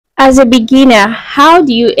As a beginner, how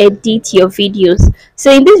do you edit your videos?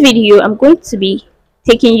 So in this video, I'm going to be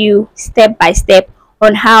taking you step by step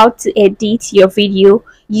on how to edit your video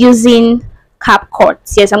using CapCut.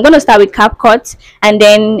 Yes, I'm going to start with CapCut, and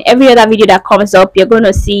then every other video that comes up, you're going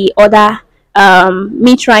to see other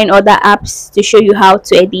me trying other apps to show you how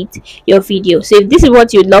to edit your video. So if this is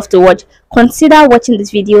what you'd love to watch, consider watching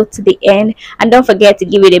this video to the end, and don't forget to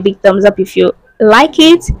give it a big thumbs up if you like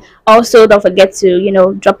it. Also, don't forget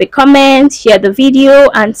to drop a comment, share the video,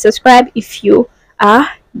 and subscribe if you are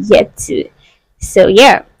yet to. So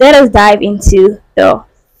yeah, let us dive into the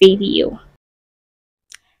video.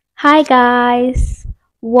 Hi guys,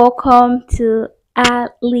 welcome to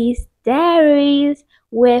Alice Diaries,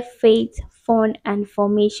 where faith, fun, and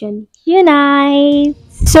formation unite.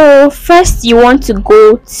 So first, you want to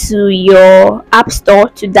go to your app store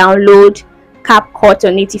to download CapCut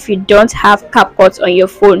on it if you don't have CapCut on your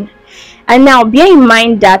phone. And now bear in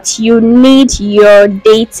mind that you need your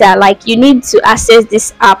data, like you need to access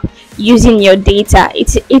this app using your data.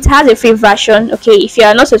 It has a free version. Okay, if you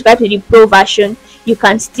are not subscribed to the pro version, you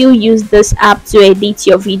can still use this app to edit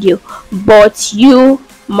your video, but you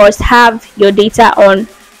must have your data on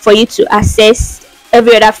for you to access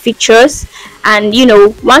every other features. And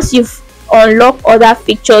once you've unlocked other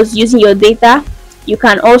features using your data, you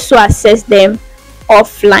can also access them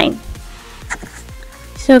offline.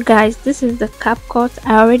 So guys, this is the CapCut.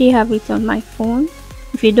 I already have it on my phone.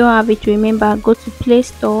 If you don't have it, remember, go to Play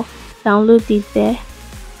Store, download it there.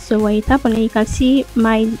 So when you tap on it, you can see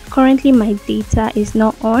currently my data is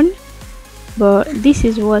not on, but this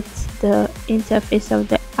is what the interface of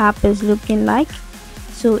the app is looking like.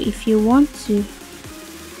 So if you want to,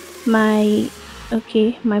 my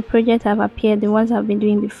project have appeared, the ones I've been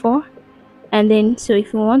doing before. And then so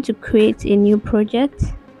if you want to create a new project,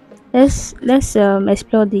 let's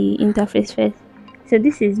explore the interface first. So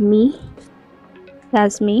this is me,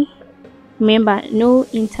 that's me. Remember, no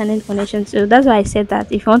internet connection, so that's why I said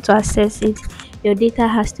that if you want to access it, your data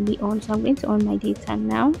has to be on. So I'm going to on my data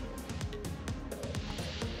now.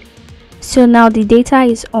 So now the data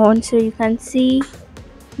is on, so you can see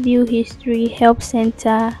view history, help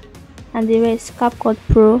center, and the rest. CapCut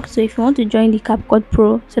Pro. So if you want to join the CapCut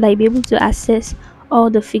Pro so that you'll be able to access all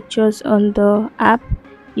the features on the app,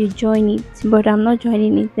 you join it, but I'm not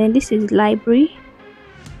joining it. Then this is library.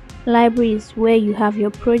 Library is where you have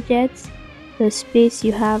your projects, the space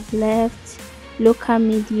you have left, local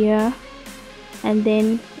media, and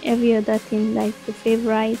then every other thing like the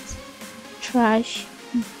favorites, trash,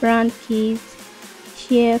 brand keys,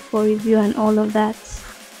 share for review, and all of that.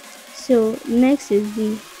 So next is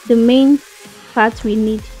the main part we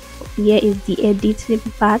need here is the editing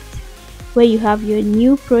part, where you have your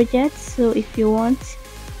new project. So if you want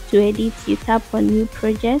to edit, you tap on new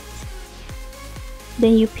project,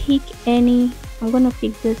 then you pick any. I'm gonna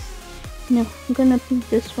pick this one. I'm gonna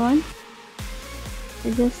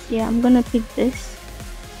pick this.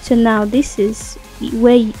 So now this is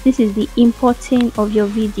the importing of your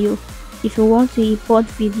video. If you want to import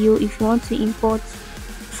video, if you want to import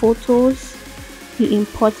photos, you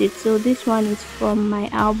import it. So this one is from my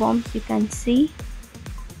albums, you can see.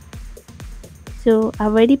 So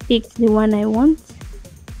I've already picked the one I want,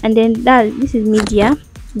 and then this is media.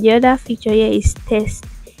 The other feature here is text.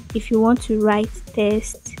 If you want to write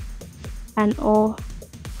text and or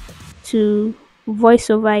to voice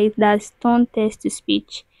over it, that's turn text to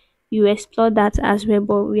speech, you explore that as well.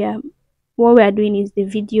 But what we are doing is the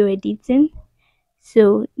video editing.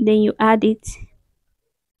 So then you add it,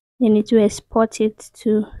 then it will export it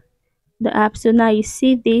to the app. So now you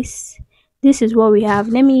see this is what we have.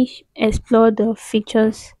 Let me explore the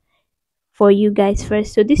features for you guys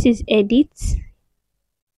first. So this is edit.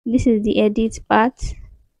 This is the edit part.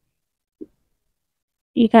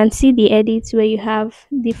 You can see the edits where you have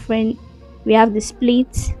different. We have the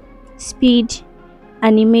split, speed,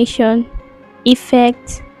 animation,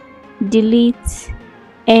 effect, delete,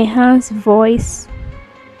 enhance voice,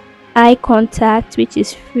 eye contact, which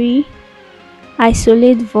is free,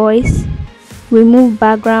 isolate voice, remove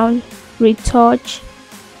background, retouch,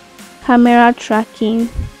 camera tracking,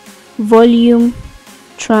 volume,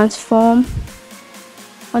 transform.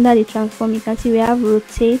 Under the transform, you can see we have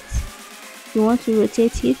rotate. You want to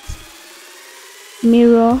rotate it,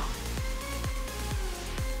 mirror.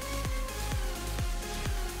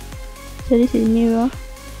 So this is mirror,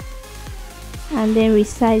 and then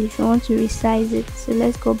resize if you want to resize it. So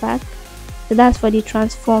let's go back. So that's for the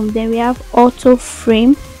transform. Then we have auto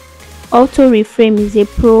frame. Auto reframe is a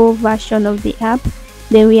pro version of the app.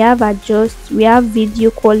 Then we have adjust, we have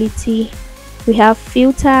video quality, we have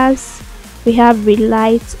filters, we have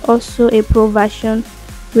relight, also a pro version.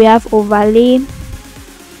 we have overlay,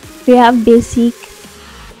 we have basic,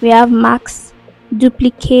 we have max,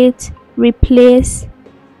 duplicate, replace,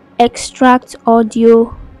 extract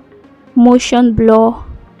audio, motion blur,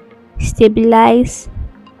 stabilize,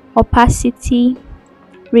 opacity,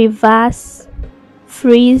 reverse,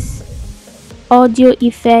 freeze, audio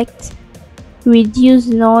effect, reduce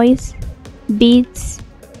noise, beats,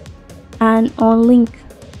 and unlink.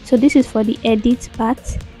 So this is for the edit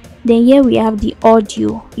part. Then here we have the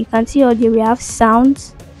audio. You can see audio, we have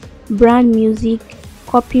sounds, brand music,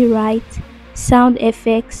 copyright, sound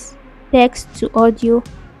effects, text to audio,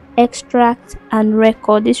 extract, and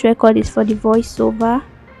record. This record is for the voiceover.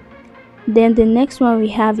 Then the next one we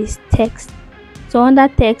have is text. So under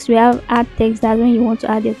text we have add text. That's when you want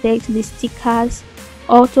to add your text, the stickers,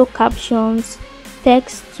 auto captions,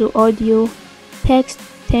 text to audio, text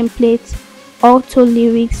template, auto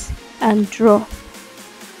lyrics, and draw.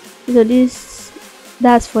 So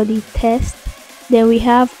that's for the text. Then we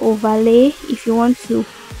have overlay. If you want to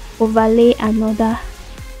overlay another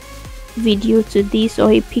video to this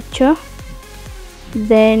or a picture.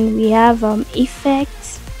 Then we have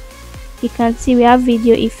effects. You can see we have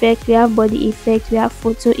video effect, we have body effect, we have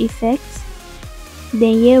photo effects.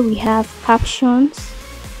 Then here we have captions,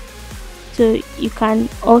 so you can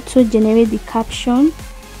auto generate the caption.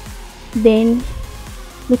 Then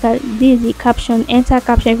look at this, the caption, enter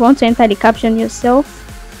caption. If you want to enter the caption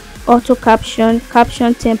yourself, auto caption,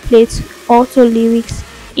 caption templates, auto lyrics,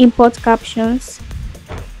 import captions.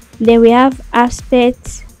 Then we have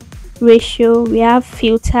aspect ratio, we have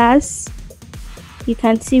filters. You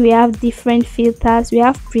can see we have different filters, we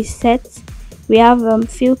have presets, we have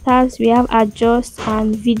filters, we have adjust,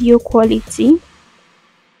 and video quality.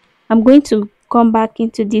 I'm going to come back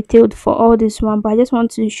into detailed for all this one, but I just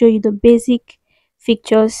want to show you the basic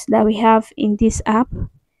features that we have in this app.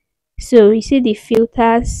 So you see the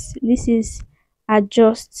filters. This is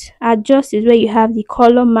adjust. Adjust is where you have the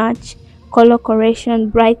color match, color correction,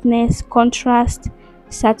 brightness, contrast,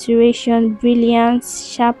 saturation, brilliance,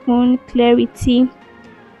 sharpen, clarity,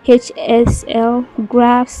 HSL,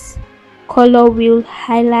 graphs, color wheel,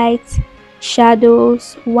 highlights,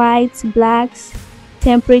 shadows, whites, blacks,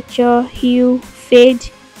 temperature, hue, fade,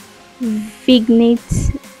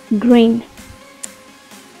 vignette, green.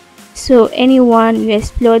 So anyone you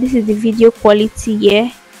explore, this is the video quality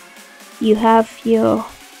here. You have your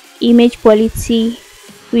image quality,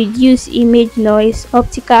 reduce image noise,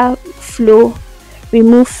 optical flow,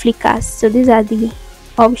 remove flickers. So these are the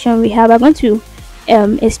options we have. I'm going to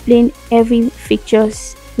explain every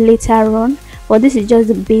features later on, but this is just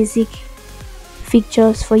the basic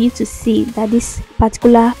features for you to see that this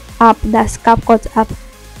particular app, that's CapCut app,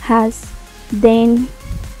 has. Then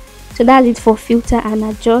so that's it for filter and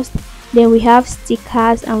adjust. Then we have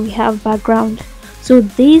stickers and we have background. So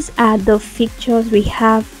these are the features we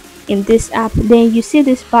have in this app. Then you see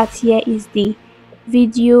this part here is the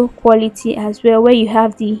video quality as well, where you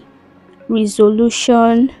have the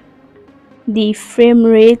resolution, the frame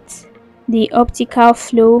rate, the optical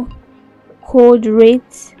flow, code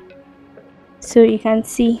rate. So you can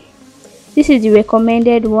see this is the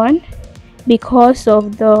recommended one because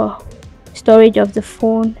of the storage of the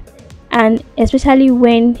phone, and especially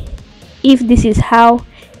if this is how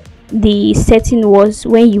the setting was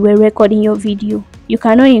when you were recording your video, you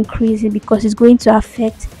cannot increase it because it's going to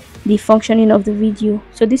affect the functioning of the video.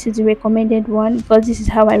 So this is the recommended one because this is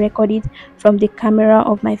how I record it from the camera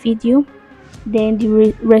of my video. Then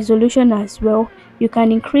the resolution as well, you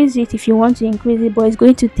can increase it if you want to increase it, but it's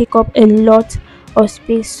going to take up a lot of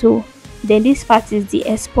space. So then this part is the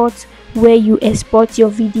export, where you export your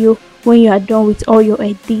video when you are done with all your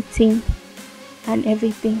editing and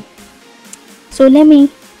everything. So let me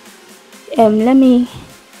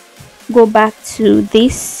go back to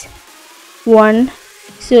this one.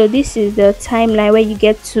 So this is the timeline where you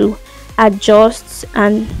get to adjust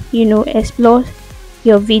and explore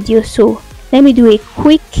your video. So let me do a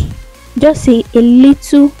quick, just a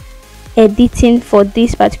little editing for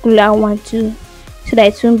this particular one too, so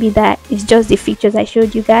that it won't be that it's just the features I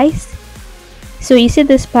showed you guys. So you see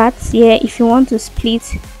this part here. If you want to split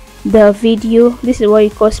the video, this is what you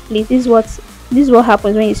call split. This is what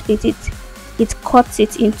happens when you split it. It cuts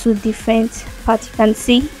it into different parts. You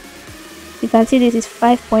can see this is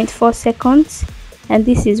 5.4 seconds and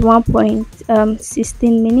this is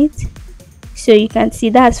 1.16 minutes. So you can see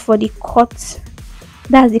that's for the cut.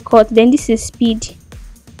 That's the cut. Then this is speed.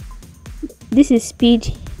 This is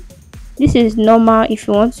speed. This is normal. If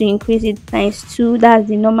you want to increase it ×2, that's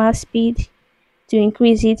the normal speed to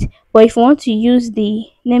increase it. But if you want to use the,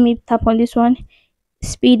 let me tap on this one,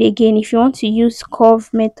 speed again. If you want to use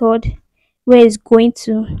curve method, where it's going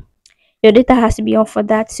to, your data has to be on for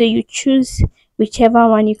that. So you choose whichever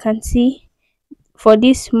one. You can see for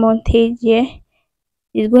this montage here,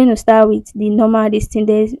 it's going to start with the normal this thing.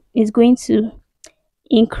 It's going to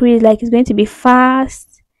increase, like it's going to be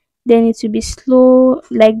fast, then it will be slow,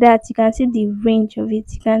 like that. You can see the range of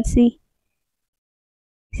it. You can see,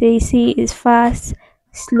 so you see it's fast,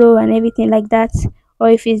 slow, and everything like that. Or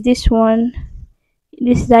if it's this one,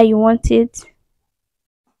 this is how you want it.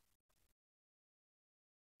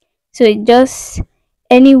 So it just,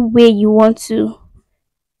 any way you want to,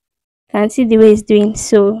 can see the way it's doing.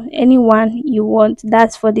 So anyone you want,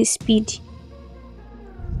 that's for the speed.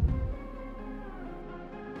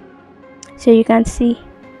 So you can see.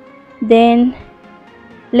 Then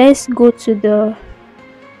let's go to the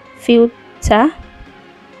filter.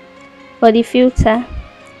 For the filter,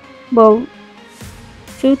 but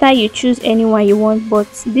filter, you choose anyone you want, but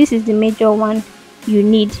this is the major one you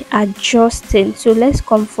need adjusting. So let's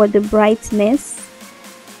come for the brightness.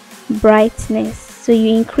 So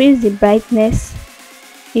you increase the brightness.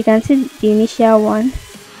 You can see the initial one,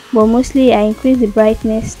 but mostly I increase the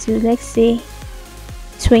brightness to, let's say,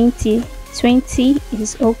 20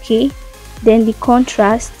 is okay. Then the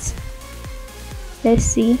contrast, let's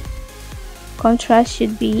see, contrast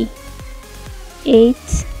should be 8.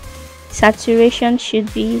 Saturation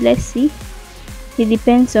should be, let's see, it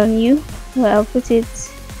depends on you. Well, I'll put it,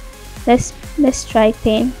 let's try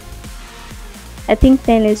 10. I think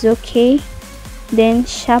 10 is okay. Then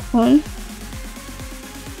sharpen,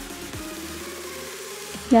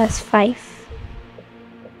 that's 5.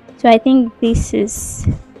 So I think this is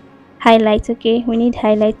highlight. Okay, we need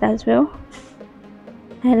highlight as well.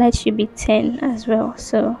 Highlight should be 10 as well.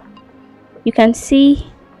 So you can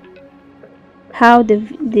see how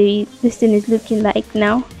this thing is looking like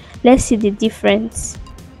now. Let's see the difference.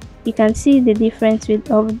 You can see the difference with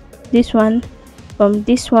of this one from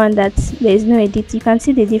this one that there is no edit. You can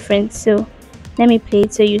see the difference. So let me play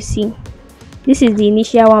it so you see. This is the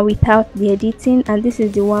initial one without the editing, and this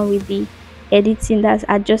is the one with the editing, that's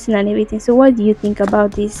adjusting and everything. So what do you think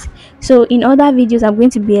about this? So in other videos, I'm going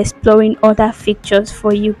to be exploring other features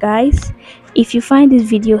for you guys. If you find this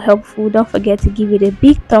video helpful, don't forget to give it a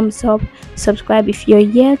big thumbs up, subscribe if you're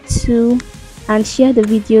yet to, and share the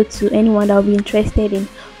video to anyone that will be interested in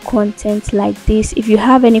content like this. If you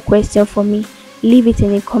have any question for me, leave it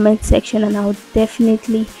in the comment section and I'll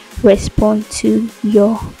definitely respond to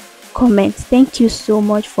your comments. Thank you so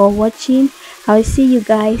much for watching. I'll see you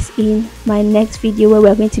guys in my next video where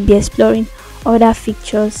we're going to be exploring other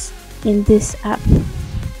features in this app.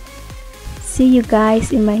 See you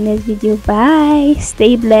guys in my next video. Bye.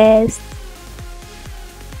 Stay blessed.